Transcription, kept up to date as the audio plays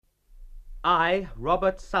I,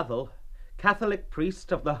 Robert Southwell, Catholic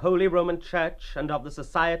priest of the Holy Roman Church and of the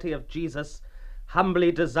Society of Jesus,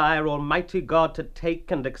 humbly desire Almighty God to take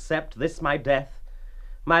and accept this my death,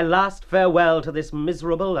 my last farewell to this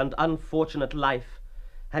miserable and unfortunate life,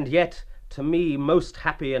 and yet to me most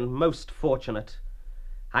happy and most fortunate.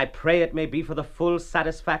 I pray it may be for the full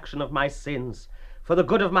satisfaction of my sins, for the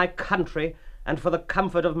good of my country, and for the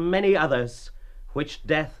comfort of many others, which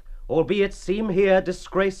death, albeit seem here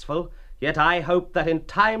disgraceful, yet I hope that in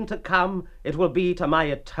time to come it will be to my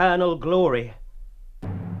eternal glory.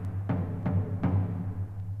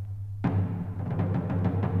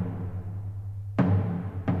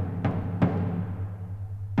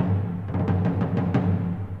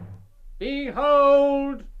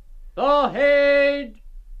 Behold the head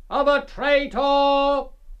of a traitor!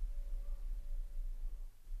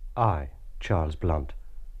 I, Charles Blunt,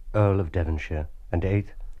 Earl of Devonshire, and 8th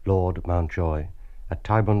Lord Mountjoy, at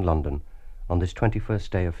Tyburn, London, on this 21st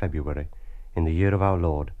day of February, in the year of our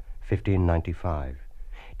Lord, 1595,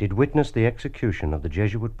 did witness the execution of the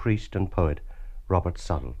Jesuit priest and poet Robert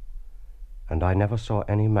Southwell, and I never saw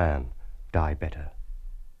any man die better.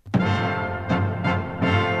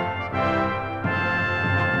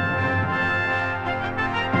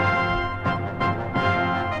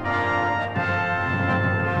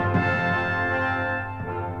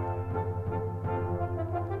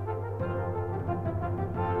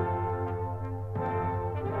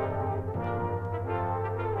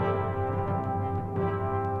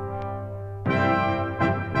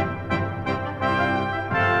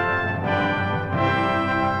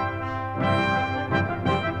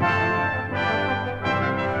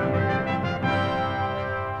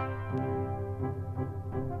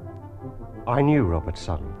 I knew Robert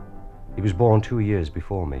Southwell. He was born 2 years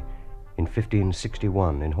before me, in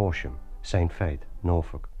 1561 in Horsham, St. Faith,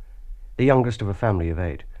 Norfolk, the youngest of a family of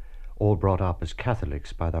 8, all brought up as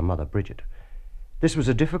Catholics by their mother Bridget. This was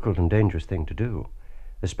a difficult and dangerous thing to do,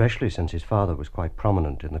 especially since his father was quite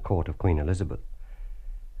prominent in the court of Queen Elizabeth.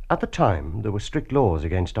 At the time, there were strict laws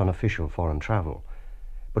against unofficial foreign travel,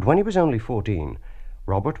 but when he was only 14,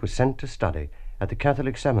 Robert was sent to study at the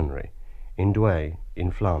Catholic seminary in Douai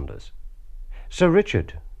in Flanders. Sir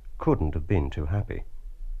Richard couldn't have been too happy.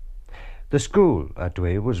 The school at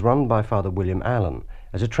Douai was run by Father William Allen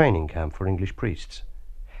as a training camp for English priests.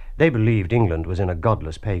 They believed England was in a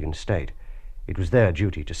godless pagan state. It was their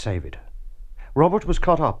duty to save it. Robert was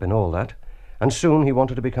caught up in all that, and soon he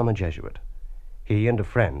wanted to become a Jesuit. He and a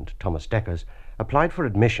friend, Thomas Deckers, applied for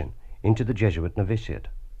admission into the Jesuit novitiate.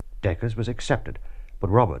 Deckers was accepted, but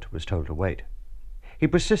Robert was told to wait. He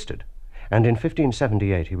persisted, and in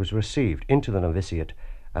 1578 he was received into the novitiate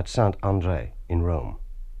at Saint Andre in Rome.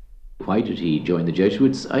 Why did he join the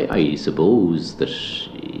Jesuits? I suppose that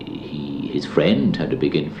his friend had a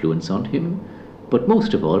big influence on him, but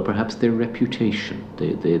most of all perhaps their reputation.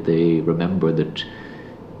 They remember that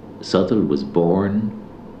Southwell was born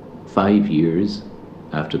 5 years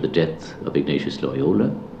after the death of Ignatius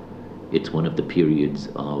Loyola. It's one of the periods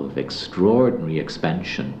of extraordinary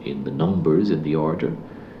expansion in the numbers in the order.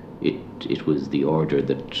 It was the order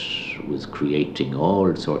that was creating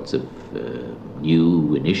all sorts of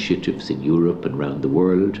new initiatives in Europe and around the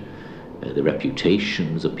world. The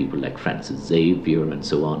reputations of people like Francis Xavier and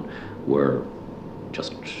so on were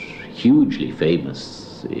just hugely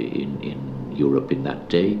famous in Europe in that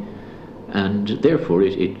day. And therefore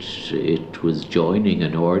it was joining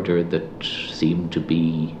an order that seemed to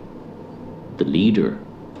be the leader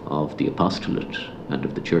of the apostolate and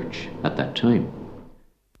of the church at that time.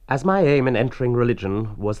 As my aim in entering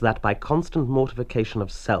religion was that by constant mortification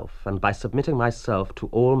of self, and by submitting myself to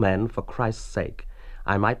all men for Christ's sake,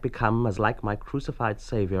 I might become as like my crucified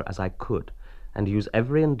Saviour as I could, and use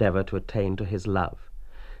every endeavour to attain to his love,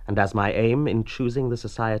 and as my aim in choosing the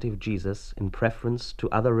Society of Jesus in preference to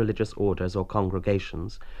other religious orders or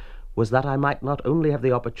congregations was that I might not only have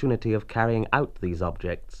the opportunity of carrying out these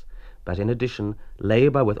objects, but in addition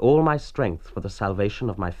labour with all my strength for the salvation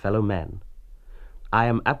of my fellow men. I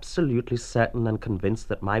am absolutely certain and convinced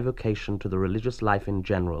that my vocation to the religious life in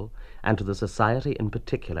general, and to the Society in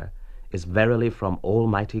particular, is verily from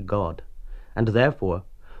Almighty God, and therefore,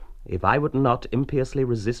 if I would not impiously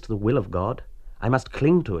resist the will of God, I must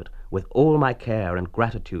cling to it with all my care and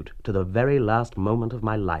gratitude to the very last moment of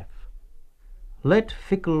my life. Let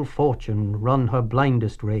fickle fortune run her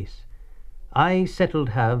blindest race. I settled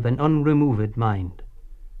have an unremoved mind.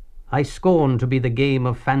 I scorn to be the game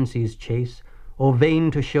of fancy's chase, or vain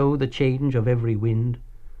to show the change of every wind.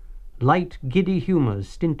 Light giddy humours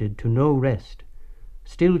stinted to no rest,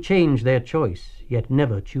 still change their choice, yet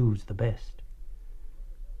never choose the best.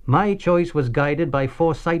 My choice was guided by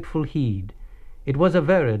foresightful heed. It was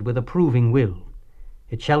averred with approving will.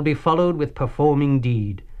 It shall be followed with performing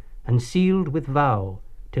deed, and sealed with vow,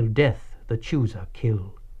 till death the chooser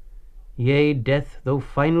kill. Yea, death, though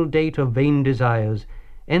final date of vain desires,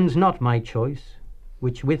 ends not my choice,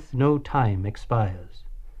 which with no time expires.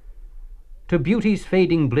 To beauty's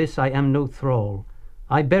fading bliss I am no thrall.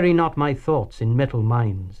 I bury not my thoughts in metal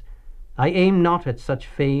mines. I aim not at such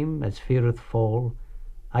fame as feareth fall.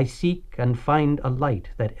 I seek and find a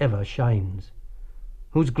light that ever shines,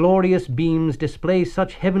 whose glorious beams display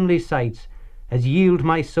such heavenly sights as yield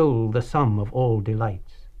my soul the sum of all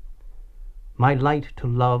delights. My light to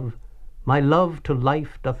love, my love to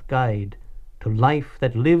life doth guide, to life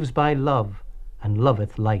that lives by love and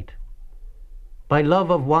loveth light. By love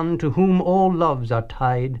of one to whom all loves are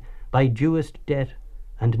tied by duest debt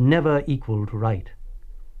and never equalled right.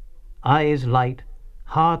 Eyes light,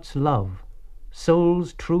 heart's love,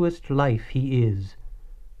 soul's truest life he is,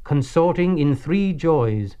 consorting in three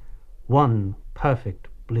joys, one perfect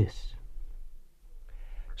bliss.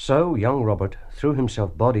 So young Robert threw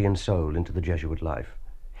himself body and soul into the Jesuit life.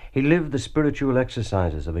 He lived the spiritual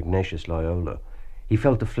exercises of Ignatius Loyola. He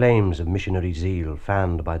felt the flames of missionary zeal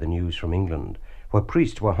fanned by the news from England, where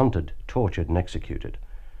priests were hunted, tortured, and executed.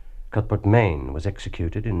 Cuthbert Maine was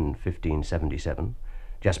executed in 1577,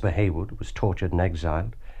 Jasper Heywood was tortured and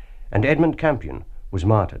exiled, and Edmund Campion was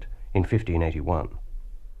martyred in 1581.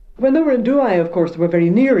 When they were in Douai, of course, they were very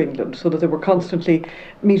near England, so that they were constantly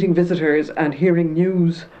meeting visitors and hearing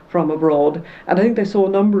news from abroad, and I think they saw a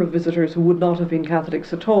number of visitors who would not have been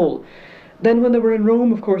Catholics at all. Then when they were in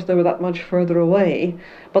Rome, of course, they were that much further away,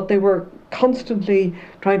 but they were constantly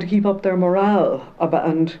trying to keep up their morale,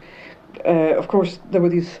 and of course there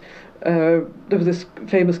was this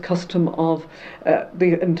famous custom of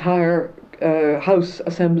the entire house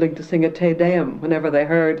assembling to sing a Te Deum whenever they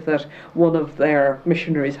heard that one of their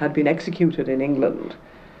missionaries had been executed in England.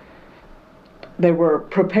 They were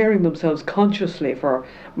preparing themselves consciously for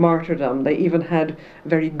martyrdom. They even had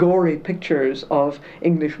very gory pictures of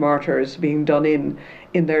English martyrs being done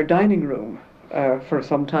in their dining room for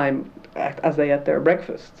some time as they ate their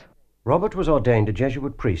breakfasts. Robert was ordained a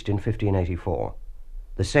Jesuit priest in 1584.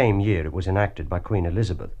 The same year it was enacted by Queen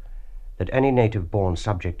Elizabeth that any native-born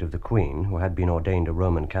subject of the Queen who had been ordained a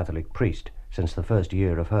Roman Catholic priest since the first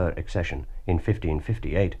year of her accession in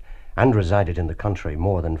 1558 and resided in the country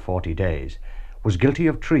more than 40 days was guilty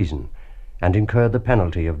of treason and incurred the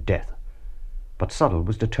penalty of death. But Southwell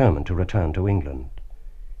was determined to return to England.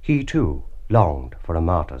 He, too, longed for a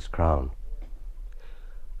martyr's crown.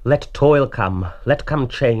 Let toil come, let come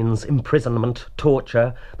chains, imprisonment,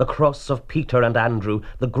 torture, the cross of Peter and Andrew,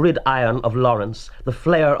 the gridiron of Lawrence, the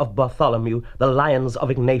flare of Bartholomew, the lions of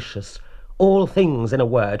Ignatius, all things, in a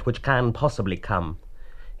word, which can possibly come.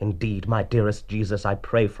 Indeed, my dearest Jesus, I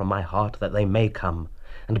pray from my heart that they may come.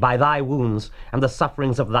 And by thy wounds, and the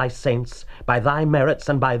sufferings of thy saints, by thy merits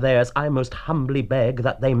and by theirs, I most humbly beg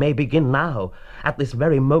that they may begin now, at this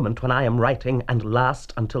very moment when I am writing, and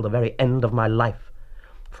last until the very end of my life.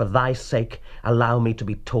 For thy sake, allow me to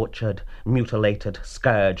be tortured, mutilated,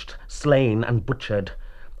 scourged, slain, and butchered.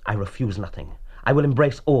 I refuse nothing. I will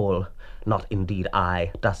embrace all, not indeed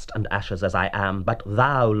I, dust and ashes as I am, but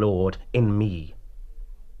thou, Lord, in me.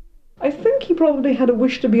 I think he probably had a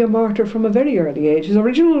wish to be a martyr from a very early age. His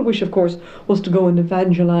original wish, of course, was to go and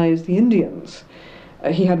evangelize the Indians.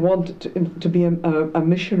 He had wanted to be a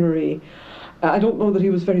missionary. I don't know that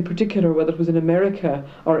he was very particular whether it was in America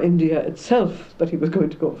or India itself that he was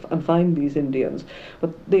going to go and find these Indians.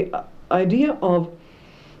 But the idea of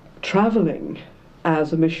traveling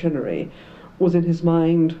as a missionary was in his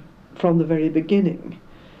mind from the very beginning.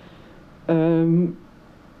 And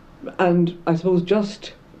I suppose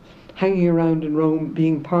just hanging around in Rome,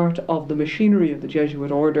 being part of the machinery of the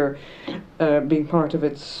Jesuit order, being part of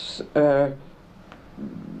its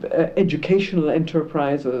educational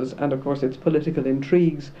enterprises and of course its political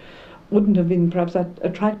intrigues wouldn't have been perhaps that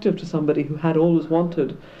attractive to somebody who had always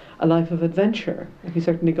wanted a life of adventure, and he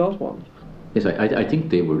certainly got one. Yes, I think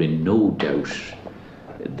they were in no doubt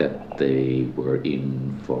that they were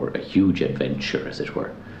in for a huge adventure, as it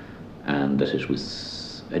were, and that it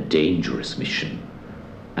was a dangerous mission,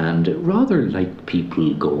 and rather like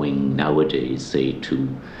people going nowadays, say, to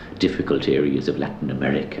difficult areas of Latin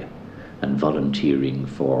America and volunteering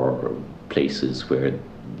for places where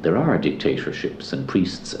there are dictatorships and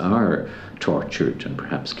priests are tortured and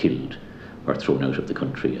perhaps killed or thrown out of the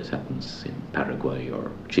country, as happens in Paraguay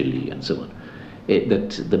or Chile and so on.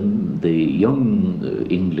 That the young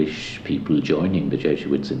English people joining the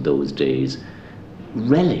Jesuits in those days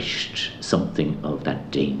relished something of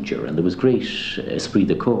that danger, and there was great esprit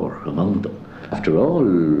de corps among them. After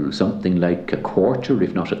all, something like a quarter,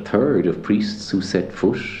 if not a third, of priests who set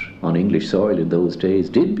foot on English soil in those days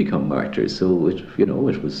did become martyrs. So it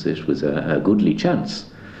was a goodly chance.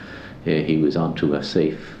 He was onto a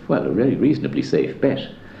very reasonably safe bet,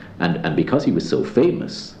 and because he was so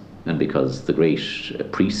famous, and because the great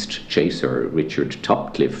priest chaser Richard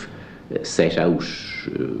Topcliffe set out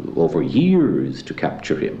over years to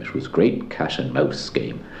capture him. It was a great cat and mouse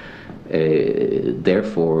game.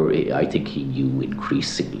 Therefore, I think he knew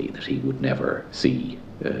increasingly that he would never see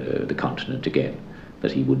the continent again,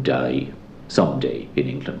 that he would die someday in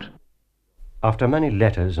England. After many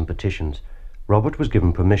letters and petitions, Robert was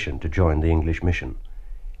given permission to join the English mission.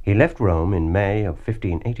 He left Rome in May of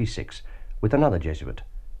 1586 with another Jesuit,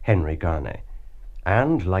 Henry Garnet,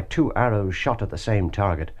 and, like two arrows shot at the same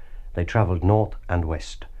target, they travelled north and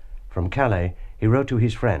west. From Calais he wrote to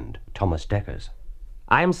his friend, Thomas Deckers.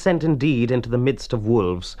 I am sent indeed into the midst of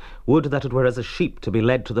wolves. Would that it were as a sheep to be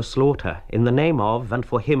led to the slaughter, in the name of and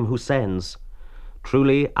for him who sends.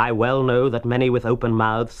 Truly, I well know that many with open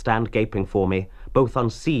mouths stand gaping for me, both on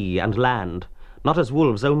sea and land, not as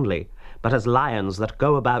wolves only, but as lions that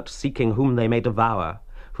go about seeking whom they may devour,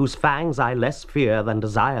 whose fangs I less fear than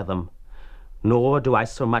desire them. Nor do I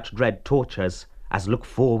so much dread tortures as look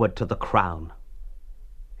forward to the crown.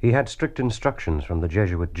 He had strict instructions from the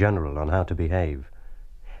Jesuit general on how to behave.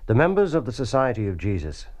 The members of the Society of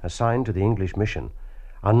Jesus, assigned to the English mission,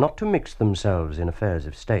 are not to mix themselves in affairs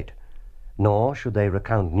of state, nor should they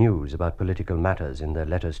recount news about political matters in their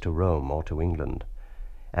letters to Rome or to England.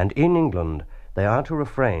 And in England they are to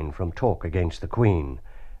refrain from talk against the Queen,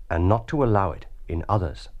 and not to allow it in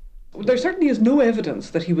others. There certainly is no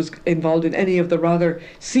evidence that he was involved in any of the rather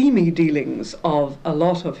seamy dealings of a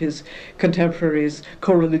lot of his contemporaries,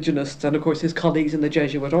 co-religionists, and of course his colleagues in the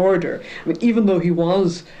Jesuit order. I mean, even though he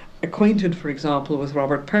was acquainted, for example, with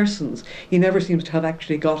Robert Persons, he never seems to have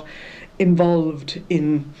actually got involved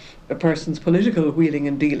in a person's political wheeling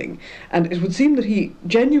and dealing. And it would seem that he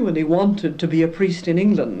genuinely wanted to be a priest in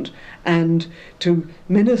England and to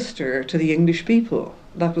minister to the English people.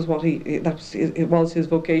 That was it was his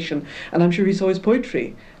vocation, and I'm sure he saw his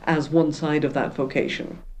poetry as one side of that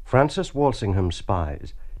vocation. Francis Walsingham's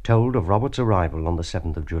spies told of Robert's arrival on the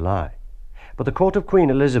 7th of July, but the court of Queen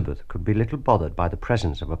Elizabeth could be little bothered by the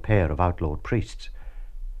presence of a pair of outlawed priests.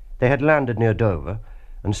 They had landed near Dover,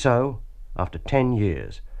 and so, after 10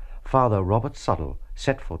 years, Father Robert Southwell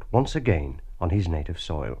set foot once again on his native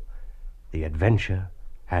soil. The adventure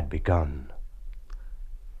had begun.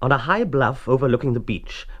 On a high bluff overlooking the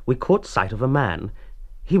beach, we caught sight of a man.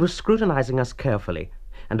 He was scrutinizing us carefully,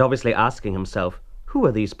 and obviously asking himself, who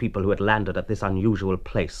are these people who had landed at this unusual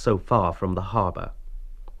place so far from the harbour?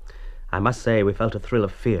 I must say we felt a thrill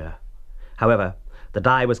of fear. However, the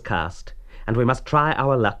die was cast, and we must try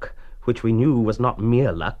our luck, which we knew was not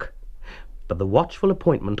mere luck, but the watchful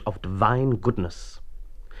appointment of divine goodness.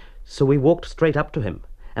 So we walked straight up to him,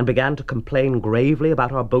 and began to complain gravely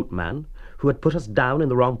about our boatman, who had put us down in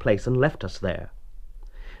the wrong place and left us there.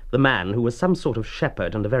 The man, who was some sort of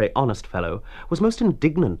shepherd and a very honest fellow, was most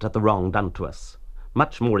indignant at the wrong done to us,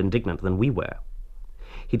 much more indignant than we were.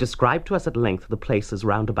 He described to us at length the places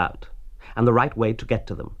round about, and the right way to get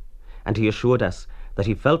to them, and he assured us that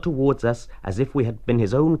he felt towards us as if we had been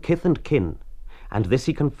his own kith and kin, and this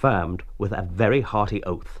he confirmed with a very hearty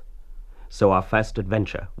oath. So our first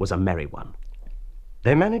adventure was a merry one.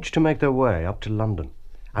 They managed to make their way up to London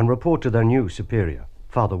and report to their new superior,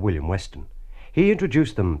 Father William Weston. He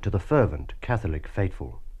introduced them to the fervent Catholic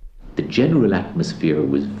faithful. The general atmosphere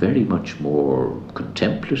was very much more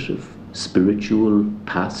contemplative, spiritual,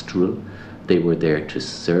 pastoral. They were there to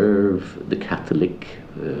serve the Catholic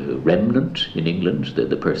remnant in England,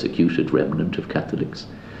 the persecuted remnant of Catholics.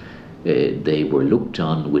 They were looked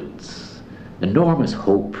on with enormous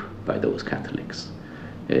hope by those Catholics.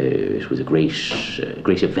 It was a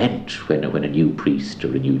great event when a new priest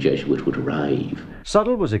or a new Jesuit would arrive.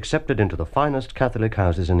 Southwell was accepted into the finest Catholic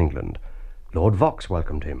houses in England. Lord Vaux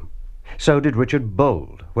welcomed him. So did Richard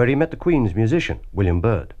Bold, where he met the Queen's musician, William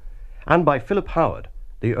Byrd, and by Philip Howard,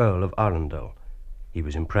 the Earl of Arundel. He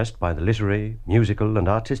was impressed by the literary, musical, and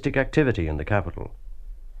artistic activity in the capital.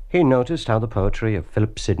 He noticed how the poetry of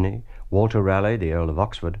Philip Sidney, Walter Raleigh, the Earl of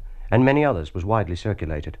Oxford, and many others was widely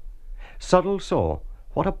circulated. Southwell saw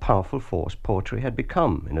what a powerful force poetry had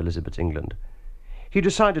become in Elizabeth's England. He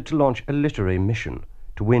decided to launch a literary mission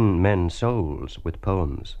to win men's souls with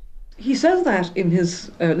poems. He says that in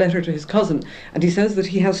his letter to his cousin, and he says that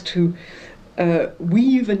he has to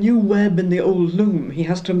weave a new web in the old loom. He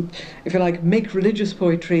has to, if you like, make religious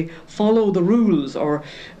poetry follow the rules or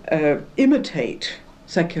imitate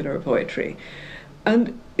secular poetry.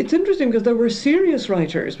 And it's interesting because there were serious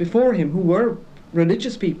writers before him who were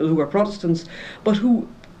religious people, who were Protestants, but who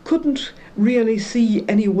couldn't really see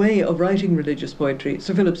any way of writing religious poetry.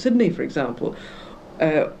 Sir Philip Sidney, for example,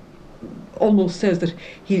 almost says that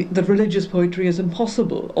religious poetry is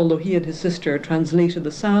impossible, although he and his sister translated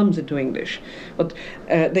the Psalms into English. But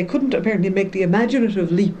they couldn't apparently make the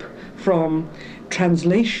imaginative leap from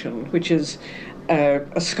translation, which is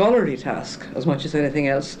a scholarly task as much as anything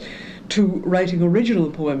else, to writing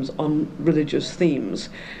original poems on religious themes.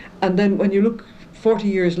 And then when you look 40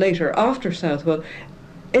 years later, after Southwell,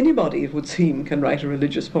 anybody, it would seem, can write a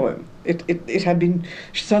religious poem.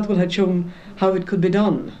 Southwell had shown how it could be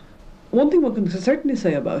done. One thing one can certainly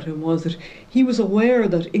say about him was that he was aware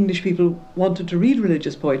that English people wanted to read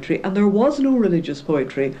religious poetry, and there was no religious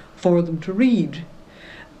poetry for them to read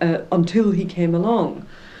until he came along.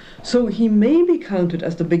 So he may be counted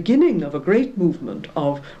as the beginning of a great movement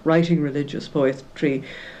of writing religious poetry,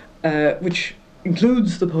 which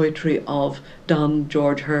includes the poetry of Donne,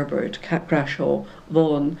 George Herbert, Crashaw,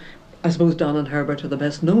 Vaughan. I suppose Donne and Herbert are the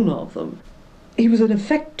best known of them. He was an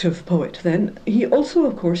effective poet then. He also,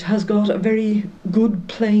 of course, has got a very good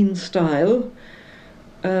plain style.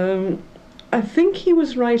 I think he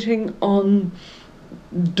was writing on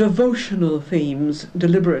devotional themes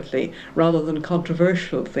deliberately rather than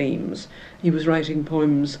controversial themes. He was writing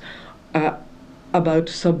poems about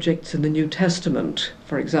subjects in the New Testament,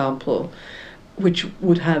 for example, which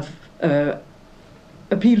would have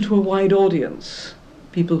appealed to a wide audience,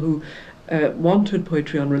 people who wanted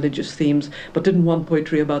poetry on religious themes but didn't want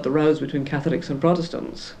poetry about the rows between Catholics and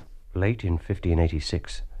Protestants. Late in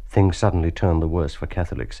 1586, things suddenly turned the worse for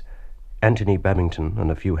Catholics. Anthony Babington and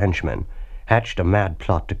a few henchmen hatched a mad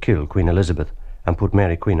plot to kill Queen Elizabeth and put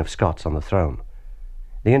Mary Queen of Scots on the throne.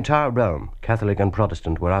 The entire realm, Catholic and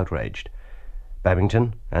Protestant, were outraged.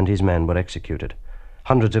 Babington and his men were executed.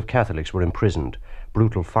 Hundreds of Catholics were imprisoned.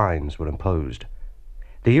 Brutal fines were imposed.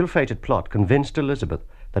 The ill-fated plot convinced Elizabeth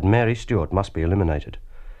that Mary Stuart must be eliminated.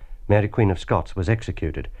 Mary Queen of Scots was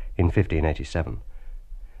executed in 1587.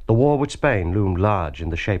 The war with Spain loomed large in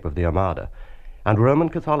the shape of the Armada, and Roman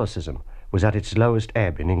Catholicism was at its lowest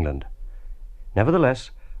ebb in England.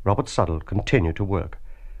 Nevertheless, Robert Southwell continued to work,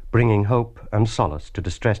 bringing hope and solace to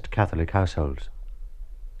distressed Catholic households.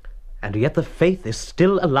 And yet the faith is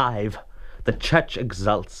still alive. The church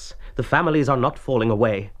exults. The families are not falling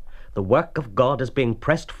away. The work of God is being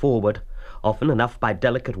pressed forward, often enough by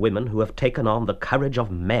delicate women who have taken on the courage of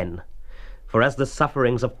men. For as the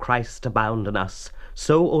sufferings of Christ abound in us,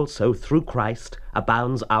 so also through Christ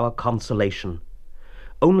abounds our consolation.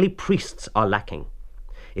 Only priests are lacking.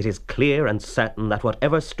 It is clear and certain that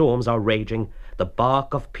whatever storms are raging, the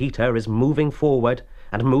bark of Peter is moving forward,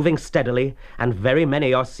 and moving steadily, and very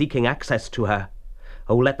many are seeking access to her.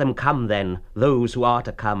 Oh, let them come then, those who are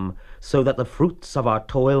to come, so that the fruits of our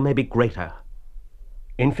toil may be greater.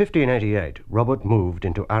 In 1588, Robert moved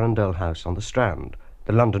into Arundel House on the Strand,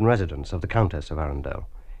 the London residence of the Countess of Arundel.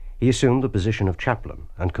 He assumed the position of chaplain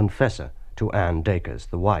and confessor to Anne Dacres,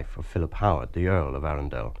 the wife of Philip Howard, the Earl of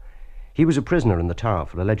Arundel. He was a prisoner in the Tower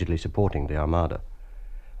for allegedly supporting the Armada.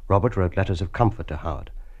 Robert wrote letters of comfort to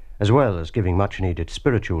Howard, as well as giving much-needed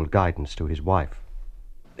spiritual guidance to his wife.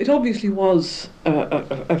 It obviously was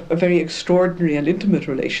a very extraordinary and intimate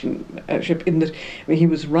relationship in that he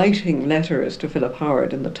was writing letters to Philip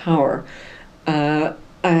Howard in the Tower,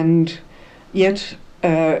 and yet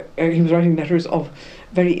he was writing letters of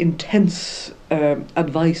very intense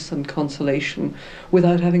advice and consolation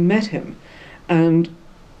without having met him. And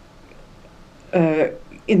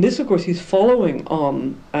in this, of course, he's following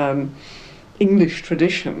on English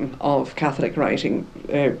tradition of Catholic writing,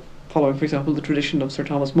 following, for example, the tradition of Sir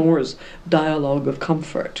Thomas More's Dialogue of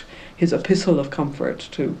Comfort, his Epistle of Comfort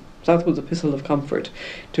to Southwell's Epistle of Comfort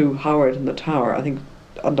to Howard in the Tower. I think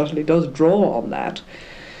undoubtedly does draw on that.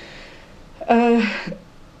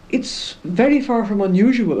 It's very far from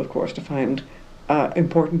unusual, of course, to find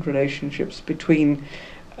important relationships between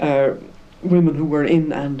women who were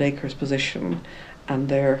in Anne Dacres' position and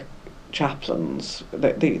their chaplains.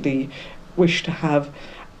 The wish to have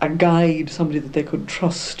a guide, somebody that they could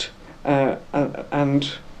trust,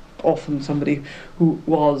 and often somebody who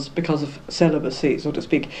was, because of celibacy, so to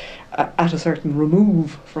speak, at a certain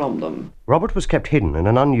remove from them. Robert was kept hidden in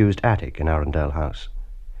an unused attic in Arundel House.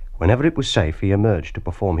 Whenever it was safe, he emerged to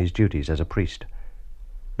perform his duties as a priest.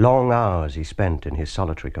 Long hours he spent in his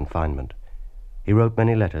solitary confinement. He wrote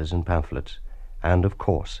many letters and pamphlets, and, of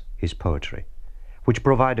course, his poetry. which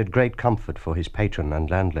provided great comfort for his patron and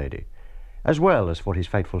landlady, as well as for his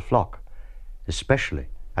faithful flock, especially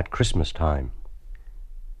at Christmas time.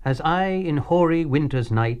 As I in hoary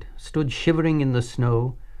winter's night stood shivering in the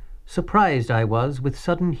snow, surprised I was with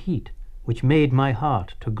sudden heat, which made my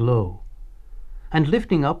heart to glow. And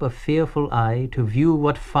lifting up a fearful eye to view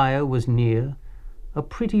what fire was near, a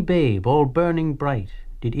pretty babe all burning bright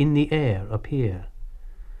did in the air appear,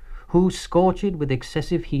 who, scorched with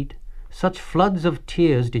excessive heat, such floods of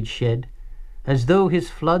tears did shed, as though his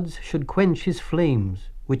floods should quench his flames,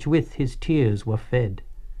 which with his tears were fed.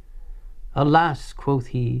 Alas, quoth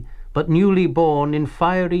he, but newly born in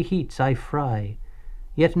fiery heats I fry,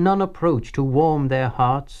 yet none approach to warm their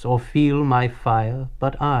hearts or feel my fire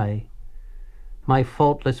but I. My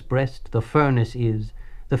faultless breast the furnace is,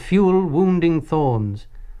 the fuel wounding thorns.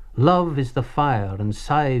 Love is the fire and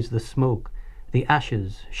sighs the smoke, the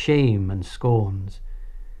ashes shame and scorns.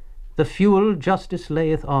 The fuel justice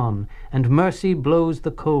layeth on, and mercy blows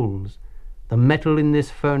the coals. The metal in this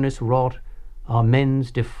furnace wrought are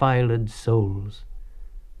men's defiled souls.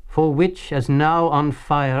 For which as now on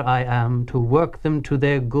fire I am, to work them to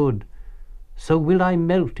their good, so will I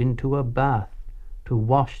melt into a bath, to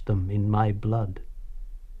wash them in my blood.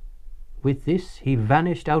 With this he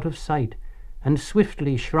vanished out of sight, and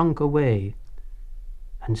swiftly shrunk away,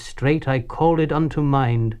 and straight I called unto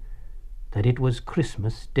mind that it was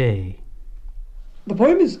Christmas Day. The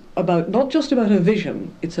poem is about not just about a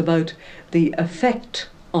vision, it's about the effect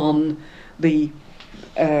on the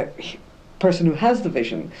person who has the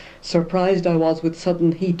vision. Surprised I was with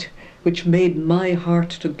sudden heat, which made my heart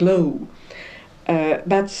to glow.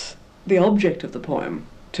 That's the object of the poem,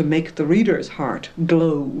 to make the reader's heart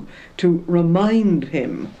glow, to remind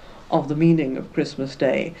him of the meaning of Christmas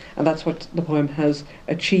Day. And that's what the poem has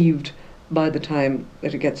achieved by the time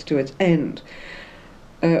that it gets to its end.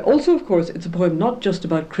 Also, of course, it's a poem not just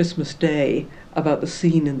about Christmas Day, about the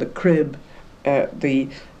scene in the crib, the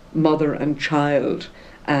mother and child,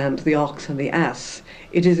 and the ox and the ass.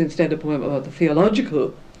 It is instead a poem about the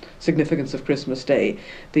theological significance of Christmas Day,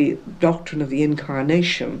 the doctrine of the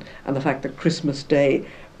incarnation, and the fact that Christmas Day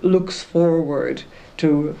looks forward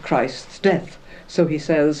to Christ's death. So he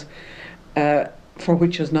says, for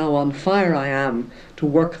which as now on fire I am, to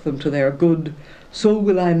work them to their good, so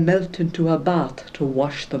will I melt into a bath to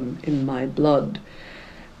wash them in my blood.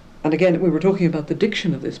 And again, we were talking about the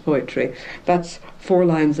diction of this poetry. That's 4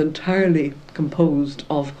 lines entirely composed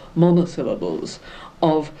of monosyllables,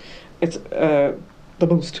 of it's the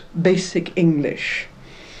most basic English.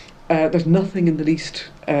 There's nothing in the least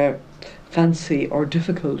fancy or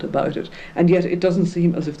difficult about it, and yet it doesn't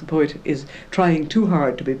seem as if the poet is trying too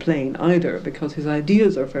hard to be plain either, because his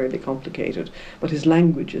ideas are fairly complicated, but his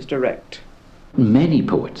language is direct. Many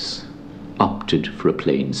poets opted for a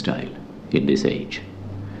plain style in this age.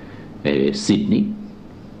 Sidney,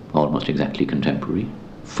 almost exactly contemporary.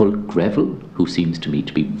 Fulk Greville, who seems to me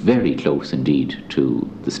to be very close indeed to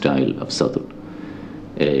the style of Southwell.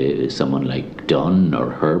 Someone like Donne or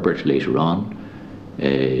Herbert later on.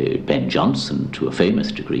 Ben Jonson to a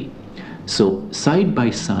famous degree. So side by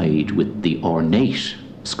side with the ornate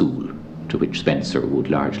school to which Spenser would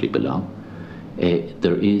largely belong,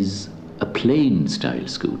 there is a plain style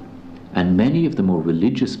school, and many of the more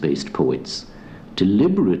religious based poets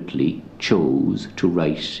deliberately chose to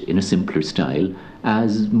write in a simpler style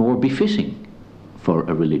as more befitting for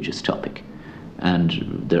a religious topic.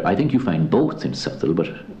 And there, I think you find both in Southwell, but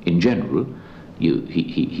in general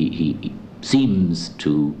he seems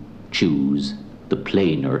to choose the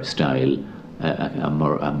plainer style, a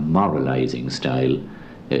moralizing style,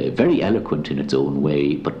 very eloquent in its own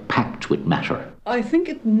way, but packed with matter. I think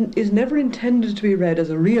it is never intended to be read as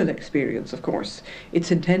a real experience, of course. It's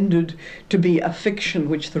intended to be a fiction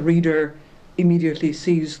which the reader immediately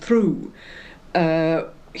sees through.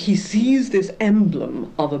 He sees this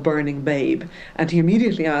emblem of a burning babe, and he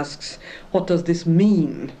immediately asks, what does this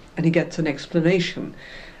mean? And he gets an explanation.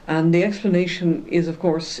 And the explanation is, of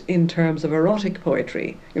course, in terms of erotic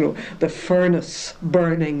poetry. You know, the furnace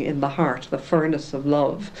burning in the heart, the furnace of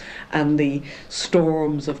love, and the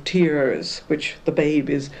storms of tears which the babe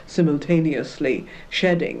is simultaneously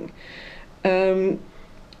shedding. I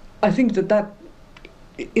think that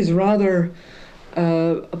is rather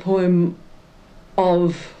a poem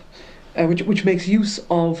of which makes use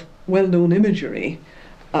of well-known imagery,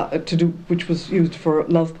 which was used for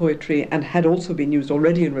love poetry and had also been used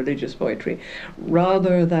already in religious poetry,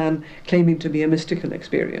 rather than claiming to be a mystical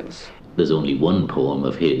experience. There's only one poem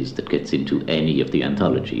of his that gets into any of the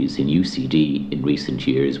anthologies. In UCD, in recent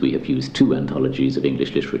years, we have used 2 anthologies of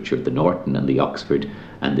English literature, the Norton and the Oxford,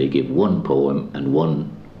 and they give one poem and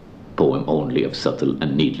one poem only of Southwell,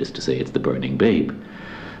 and needless to say, it's The Burning Babe.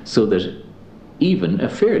 So that even a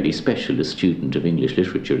fairly specialist student of English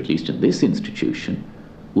literature, at least in this institution,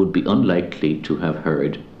 would be unlikely to have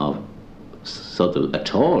heard of Southwell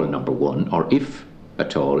at all, number one, or if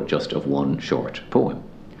at all, just of one short poem.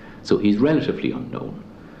 So he's relatively unknown.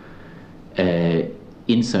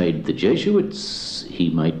 Inside the Jesuits, he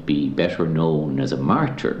might be better known as a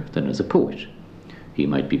martyr than as a poet. He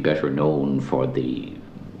might be better known for the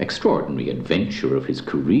extraordinary adventure of his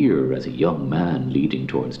career as a young man leading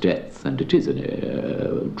towards death, and it is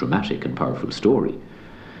a dramatic and powerful story.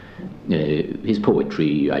 His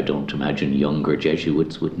poetry, I don't imagine younger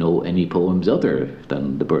Jesuits would know any poems other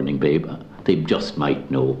than The Burning Babe. They just might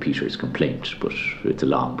know Peter's Complaint, but it's a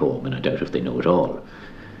long poem, and I doubt if they know it all.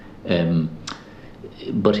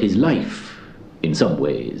 But his life, in some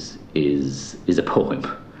ways, is a poem.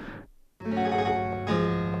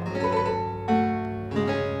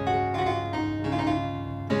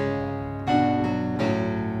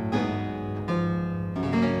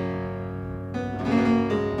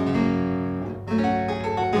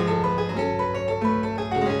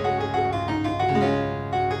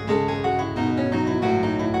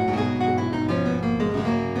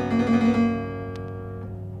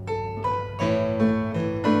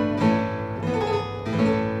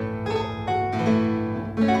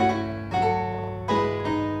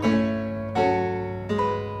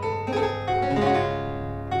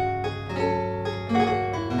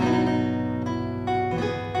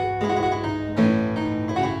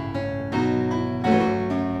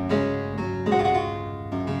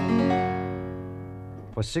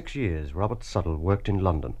 For 6 years, Robert Southwell worked in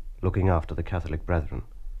London, looking after the Catholic brethren.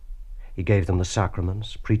 He gave them the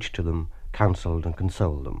sacraments, preached to them, counselled and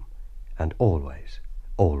consoled them, and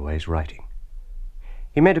always writing.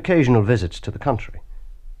 He made occasional visits to the country,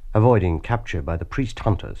 avoiding capture by the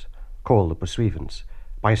priest-hunters, called the pursuivants,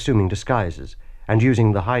 by assuming disguises and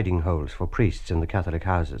using the hiding holes for priests in the Catholic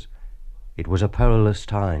houses. It was a perilous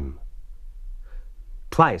time.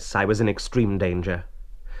 Twice I was in extreme danger.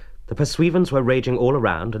 The pursuivants were raging all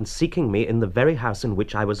around and seeking me in the very house in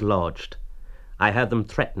which I was lodged. I heard them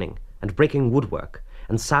threatening and breaking woodwork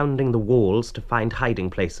and sounding the walls to find hiding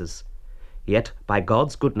places. Yet, by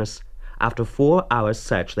God's goodness, after 4 hours'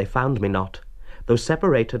 search they found me not, though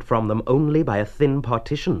separated from them only by a thin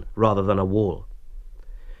partition rather than a wall.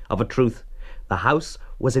 Of a truth, the house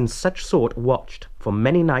was in such sort watched for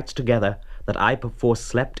many nights together that I perforce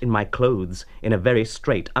slept in my clothes in a very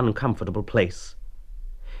strait, uncomfortable place.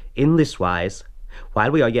 In this wise,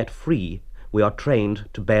 while we are yet free, we are trained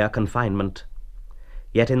to bear confinement.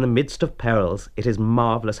 Yet in the midst of perils it is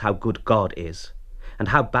marvellous how good God is, and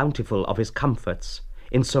how bountiful of his comforts,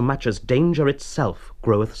 insomuch as danger itself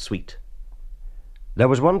groweth sweet. There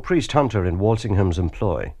was one priest-hunter in Walsingham's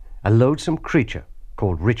employ, a loathsome creature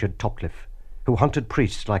called Richard Topcliffe, who hunted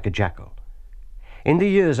priests like a jackal. In the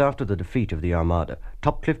years after the defeat of the Armada,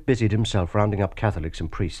 Topcliffe busied himself rounding up Catholics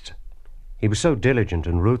and priests. He was so diligent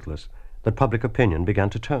and ruthless that public opinion began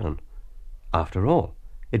to turn. After all,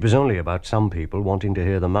 it was only about some people wanting to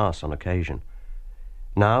hear the Mass on occasion.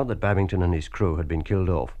 Now that Babington and his crew had been killed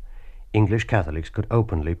off, English Catholics could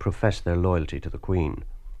openly profess their loyalty to the Queen.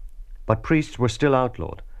 But priests were still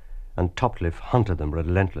outlawed, and Topcliffe hunted them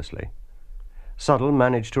relentlessly. Southwell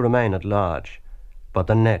managed to remain at large, but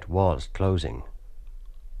the net was closing.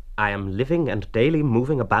 I am living and daily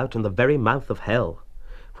moving about in the very mouth of hell,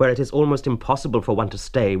 where it is almost impossible for one to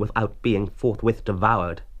stay without being forthwith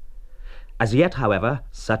devoured. As yet, however,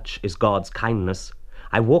 such is God's kindness,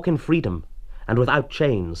 I walk in freedom, and without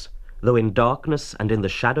chains, though in darkness and in the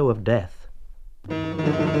shadow of death.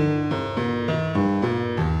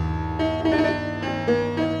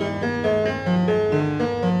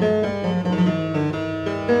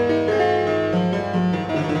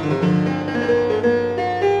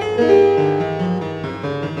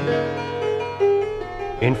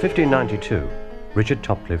 In 1592, Richard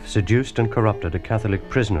Topcliffe seduced and corrupted a Catholic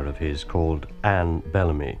prisoner of his called Anne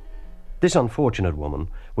Bellamy. This unfortunate woman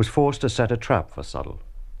was forced to set a trap for Southwell.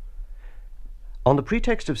 On the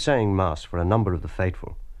pretext of saying Mass for a number of the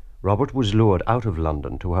faithful, Robert was lured out of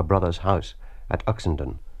London to her brother's house at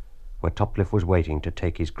Uxendon, where Topcliffe was waiting to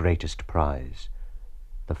take his greatest prize,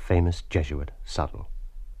 the famous Jesuit Southwell.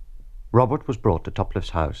 Robert was brought to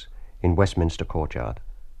Topcliffe's house in Westminster Courtyard.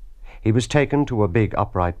 He was taken to a big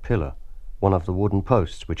upright pillar, one of the wooden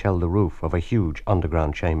posts which held the roof of a huge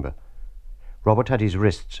underground chamber. Robert had his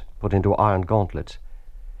wrists put into iron gauntlets,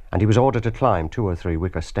 and he was ordered to climb 2 or 3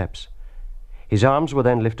 wicker steps. His arms were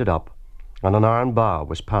then lifted up, and an iron bar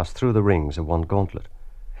was passed through the rings of one gauntlet.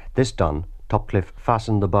 This done, Topcliffe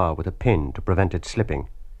fastened the bar with a pin to prevent it slipping,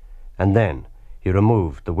 and then he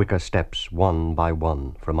removed the wicker steps one by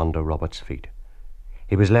one from under Robert's feet.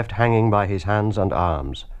 He was left hanging by his hands and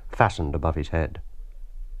arms, fastened above his head.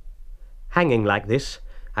 Hanging like this,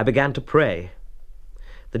 I began to pray.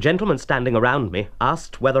 The gentlemen standing around me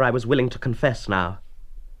asked whether I was willing to confess now.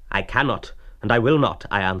 I cannot, and I will not,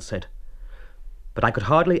 I answered. But I could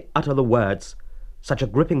hardly utter the words. Such a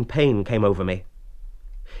gripping pain came over me.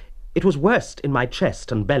 It was worst in my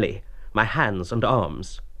chest and belly, my hands and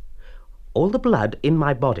arms. All the blood in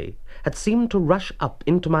my body had seemed to rush up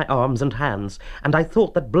into my arms and hands, and I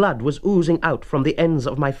thought that blood was oozing out from the ends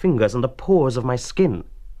of my fingers and the pores of my skin.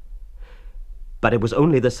 But it was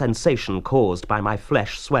only the sensation caused by my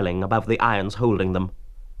flesh swelling above the irons holding them.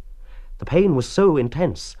 The pain was so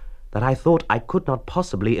intense that I thought I could not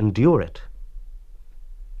possibly endure it.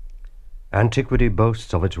 Antiquity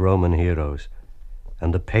boasts of its Roman heroes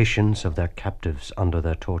and the patience of their captives under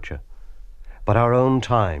their torture. But our own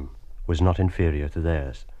time was not inferior to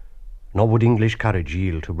theirs, nor would English courage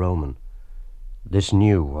yield to Roman. This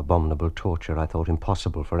new abominable torture I thought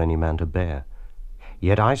impossible for any man to bear.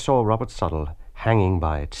 Yet I saw Robert Suttle hanging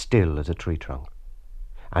by it still as a tree trunk,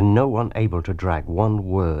 and no one able to drag one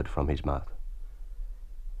word from his mouth.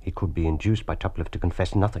 He could be induced by Tupcliffe to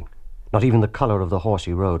confess nothing, not even the colour of the horse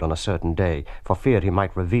he rode on a certain day, for fear he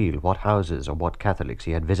might reveal what houses or what Catholics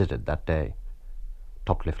he had visited that day.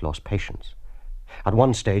 Tupcliffe lost patience. At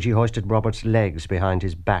one stage he hoisted Robert's legs behind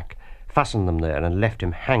his back, fastened them there, and left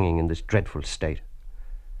him hanging in this dreadful state.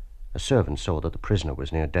 A servant saw that the prisoner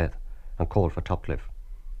was near death, and called for Tupcliffe.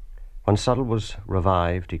 When Suttle was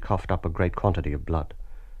revived, he coughed up a great quantity of blood,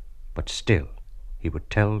 but still he would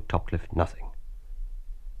tell Tupcliffe nothing.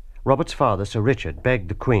 Robert's father, Sir Richard, begged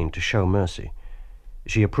the Queen to show mercy.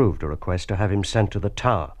 She approved a request to have him sent to the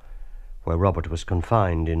Tower, where Robert was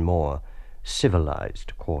confined in more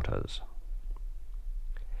civilized quarters.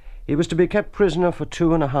 He was to be kept prisoner for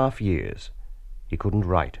 2.5 years. He couldn't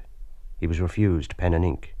write. He was refused pen and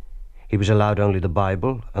ink. He was allowed only the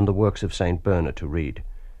Bible and the works of St. Bernard to read.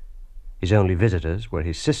 His only visitors were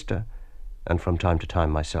his sister and from time to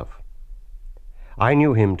time myself. I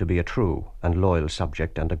knew him to be a true and loyal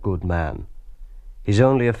subject and a good man, his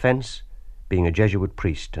only offence being a Jesuit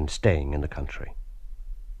priest and staying in the country.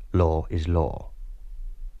 Law is law,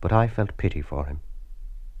 but I felt pity for him.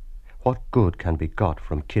 What good can be got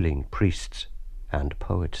from killing priests and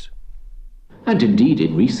poets? And indeed,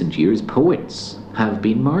 in recent years, poets have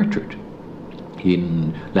been martyred.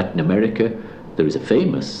 In Latin America, there is a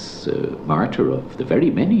famous martyr of the very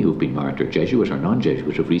many who have been martyred, Jesuit or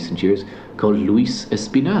non-Jesuit, of recent years, called Luis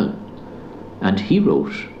Espinal. And he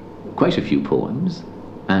wrote quite a few poems,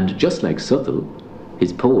 and just like Southwell,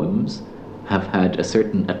 his poems have had a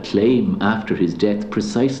certain acclaim after his death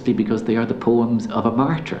precisely because they are the poems of a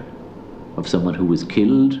martyr, of someone who was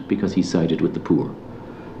killed because he sided with the poor,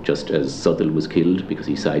 just as Southwell was killed because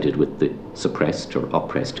he sided with the suppressed or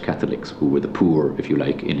oppressed Catholics, who were the poor, if you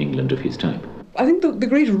like, in England of his time. I think the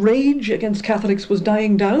great rage against Catholics was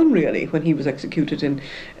dying down, really, when he was executed in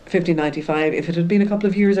 1595. If it had been a couple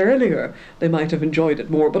of years earlier, they might have enjoyed it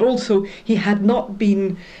more. But also, he had not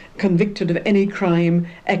been convicted of any crime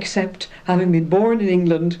except having been born in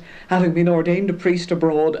England, having been ordained a priest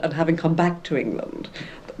abroad, and having come back to England.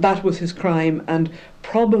 That was his crime, and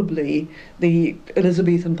probably the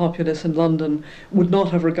Elizabethan populace in London would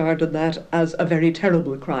not have regarded that as a very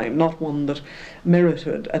terrible crime, not one that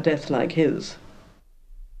merited a death like his.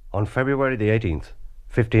 On February the 18th,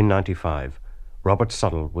 1595, Robert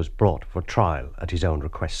Suttle was brought for trial at his own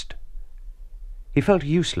request. He felt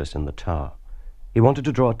useless in the Tower. He wanted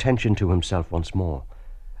to draw attention to himself once more.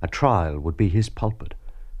 A trial would be his pulpit,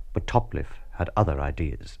 but Tupcliffe had other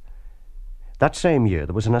ideas. That same year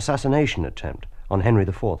there was an assassination attempt on Henry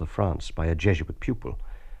IV of France by a Jesuit pupil.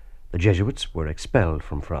 The Jesuits were expelled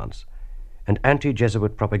from France, and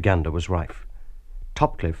anti-Jesuit propaganda was rife.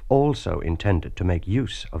 Tupcliffe also intended to make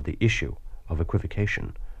use of the issue of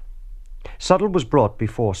equivocation. Suttle was brought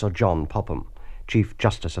before Sir John Popham, Chief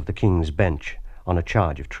Justice of the King's Bench, on a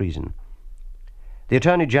charge of treason. The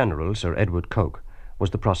Attorney General, Sir Edward Coke,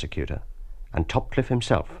 was the prosecutor, and Tupcliffe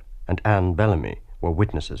himself and Anne Bellamy were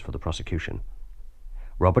witnesses for the prosecution.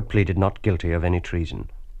 Robert pleaded not guilty of any treason.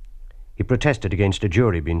 He protested against a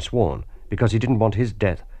jury being sworn because he didn't want his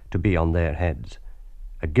death to be on their heads.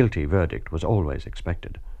 A guilty verdict was always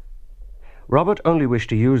expected. Robert only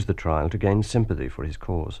wished to use the trial to gain sympathy for his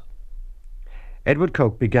cause. Edward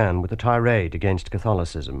Coke began with a tirade against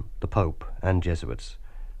Catholicism, the Pope, and Jesuits.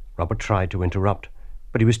 Robert tried to interrupt,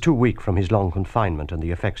 but he was too weak from his long confinement and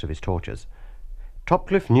the effects of his tortures.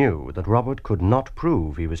 Tupcliffe knew that Robert could not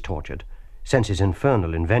prove he was tortured, since his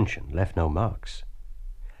infernal invention left no marks.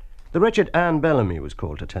 The wretched Anne Bellamy was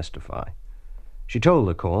called to testify. She told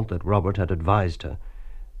the court that Robert had advised her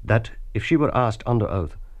that if she were asked under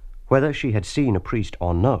oath whether she had seen a priest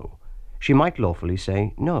or no, she might lawfully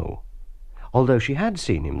say no, although she had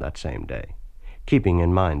seen him that same day, keeping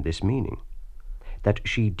in mind this meaning, that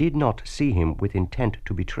she did not see him with intent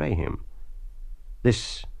to betray him.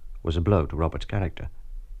 This was a blow to Robert's character.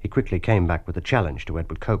 He quickly came back with a challenge to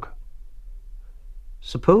Edward Coke.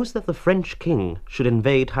 Suppose that the French king should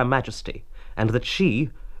invade her majesty, and that she,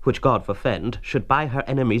 which God forfend, should by her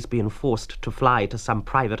enemies be enforced to fly to some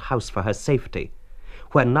private house for her safety,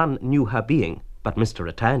 where none knew her being but Mr.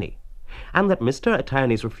 Attorney, and that Mr.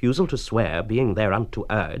 Attorney's refusal to swear, being thereunto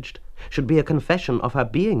urged, should be a confession of her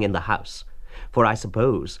being in the house. For I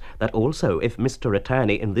suppose that also if Mr.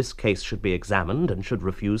 Attorney in this case should be examined, and should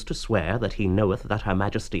refuse to swear that he knoweth that her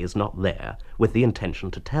majesty is not there, with the intention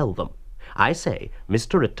to tell them, I say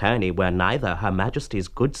Mr. Attorney were neither her majesty's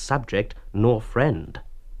good subject nor friend.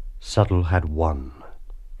 Suttle had won.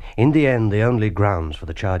 In the end, the only grounds for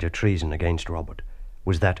the charge of treason against Robert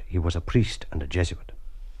was that he was a priest and a Jesuit.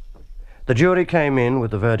 The jury came in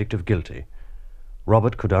with the verdict of guilty.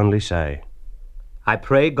 Robert could only say, I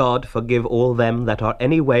pray God forgive all them that are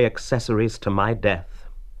any way accessories to my death.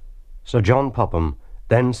 Sir John Popham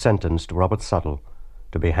then sentenced Robert Suttle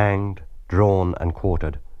to be hanged, drawn, and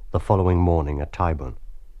quartered the following morning at Tyburn.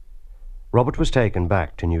 Robert was taken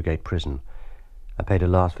back to Newgate Prison. I paid a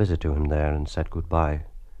last visit to him there and said goodbye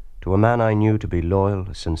to a man I knew to be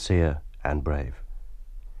loyal, sincere, and brave.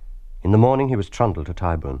 In the morning he was trundled to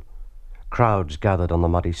Tyburn. Crowds gathered on the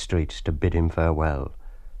muddy streets to bid him farewell.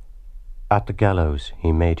 At the gallows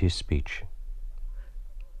he made his speech.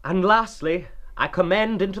 And lastly, I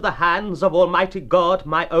commend into the hands of Almighty God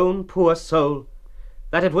my own poor soul,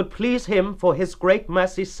 that it would please him for his great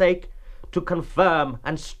mercy's sake to confirm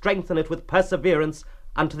and strengthen it with perseverance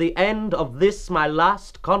unto the end of this my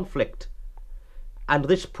last conflict, and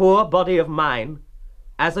this poor body of mine,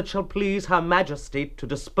 as it shall please her majesty to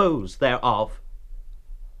dispose thereof.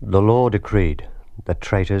 The law decreed that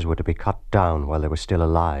traitors were to be cut down while they were still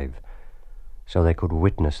alive, so they could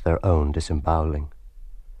witness their own disemboweling.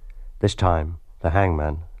 This time the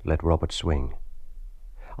hangman let Robert swing.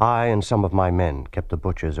 I and some of my men kept the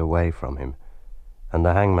butchers away from him, and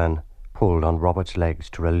the hangman pulled on Robert's legs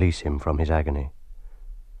to release him from his agony.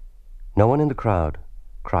 No one in the crowd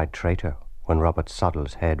cried traitor when Robert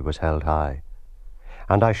Suttle's head was held high,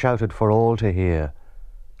 and I shouted for all to hear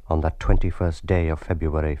on that 21st day of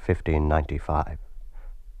February 1595.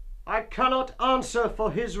 I cannot answer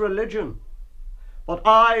for his religion, but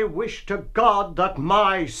I wish to God that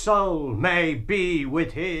my soul may be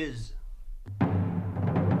with his.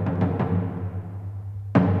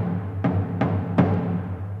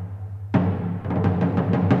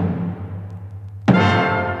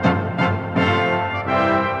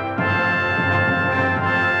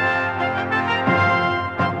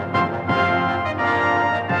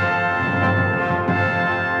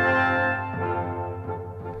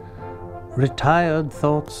 Retired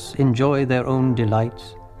thoughts enjoy their own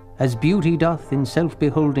delights, as beauty doth in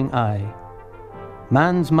self-beholding eye.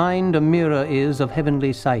 Man's mind a mirror is of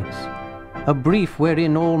heavenly sights, a brief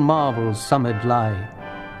wherein all marvels summed lie.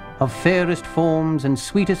 Of fairest forms and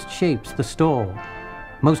sweetest shapes the store,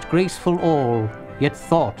 most graceful all, yet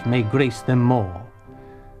thought may grace them more.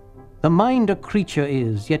 The mind a creature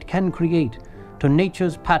is, yet can create, to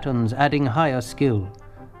nature's patterns adding higher skill.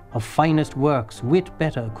 Of finest works wit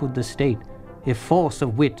better could the state, if force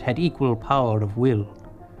of wit had equal power of will.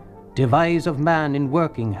 Devise of man in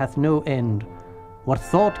working hath no end. What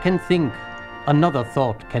thought can think, another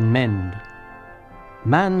thought can mend.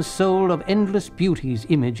 Man's soul of endless beauty's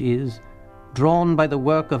image is, drawn by the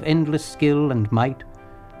work of endless skill and might.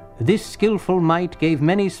 This skilful might gave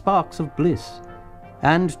many sparks of bliss,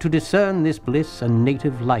 and to discern this bliss a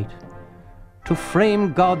native light. To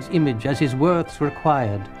frame God's image as his worths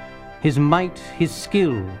required, his might, his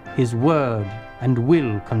skill, his word, and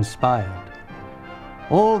will conspired.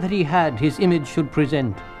 All that he had his image should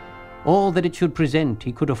present, all that it should present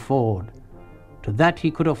he could afford. To that he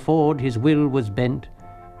could afford his will was bent,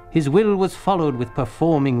 his will was followed with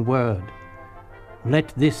performing word. Let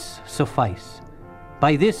this suffice,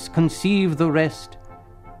 by this conceive the rest.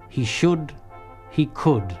 He should, he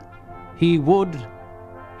could, he would,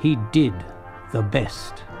 he did the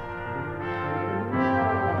best.